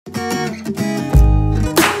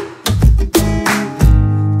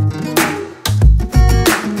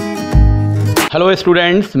Hello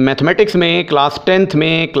students, mathematics में class 10th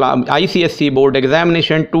में ICSE board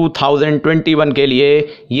examination 2021 के लिए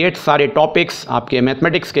ये सारे टॉपिक्स आपके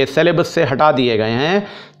मैथमेटिक्स के सिलेबस से हटा दिए गए हैं।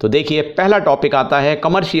 तो देखिए, पहला टॉपिक आता है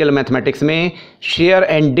कमर्शियल मैथमेटिक्स में शेयर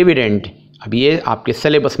एंड डिविडेंड। अब ये आपके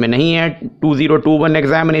सिलेबस में नहीं है 2021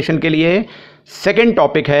 एग्जामिनेशन के लिए। सेकेंड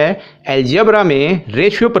टॉपिक है अलजेब्रा में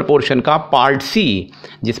रेशियो प्रोपोर्शन का पार्ट सी,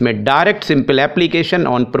 जिसमें direct simple application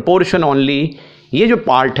on proportion only. ये जो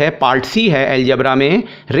पार्ट है पार्ट सी है अलजेब्रा में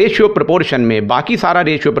रेशियो प्रोपोर्शन में, बाकी सारा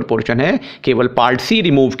रेशियो प्रोपोर्शन है, केवल पार्ट सी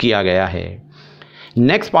रिमूव किया गया है।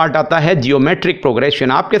 नेक्स्ट पार्ट आता है जियोमेट्रिक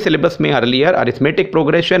प्रोग्रेशन। आपके सिलेबस में अर्लियर अरिथमेटिक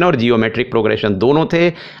प्रोग्रेशन और जियोमेट्रिक प्रोग्रेशन दोनों थे,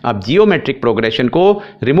 अब जियोमेट्रिक प्रोग्रेशन को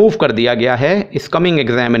रिमूव कर दिया गया है इस कमिंग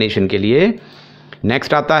एग्जामिनेशन के लिए।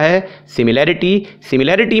 नेक्स्ट आता है सिमिलैरिटी।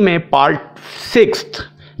 सिमिलैरिटी में पार्ट 6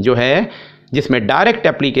 जो है, जिसमें direct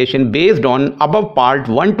application based on above part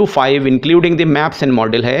 1 to 5 including the maps and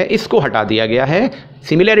model है, इसको हटा दिया गया है।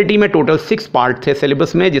 सिमिलैरिटी में टोटल 6 पार्ट थे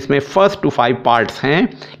सिलेबस में, जिसमें 1 to 5 पार्ट्स हैं,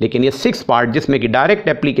 लेकिन ये 6 पार्ट जिसमें कि डायरेक्ट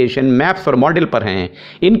एप्लीकेशन मैप्स और मॉडल पर हैं,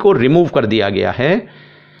 इनको रिमूव कर दिया गया है।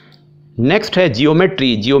 नेक्स्ट है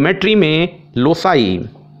जियोमेट्री। जियोमेट्री में लोसाई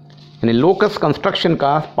यानी लोकस कंस्ट्रक्शन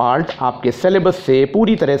का पार्ट आपके सिलेबस से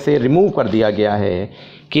पूरी तरह से रिमूव कर दिया गया है।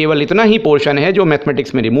 केवल इतना ही पोर्शन है जो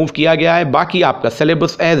मैथमेटिक्स में रिमूव किया गया है, बाकी आपका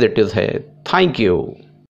सिलेबस एज इट इज़ है। Thank you.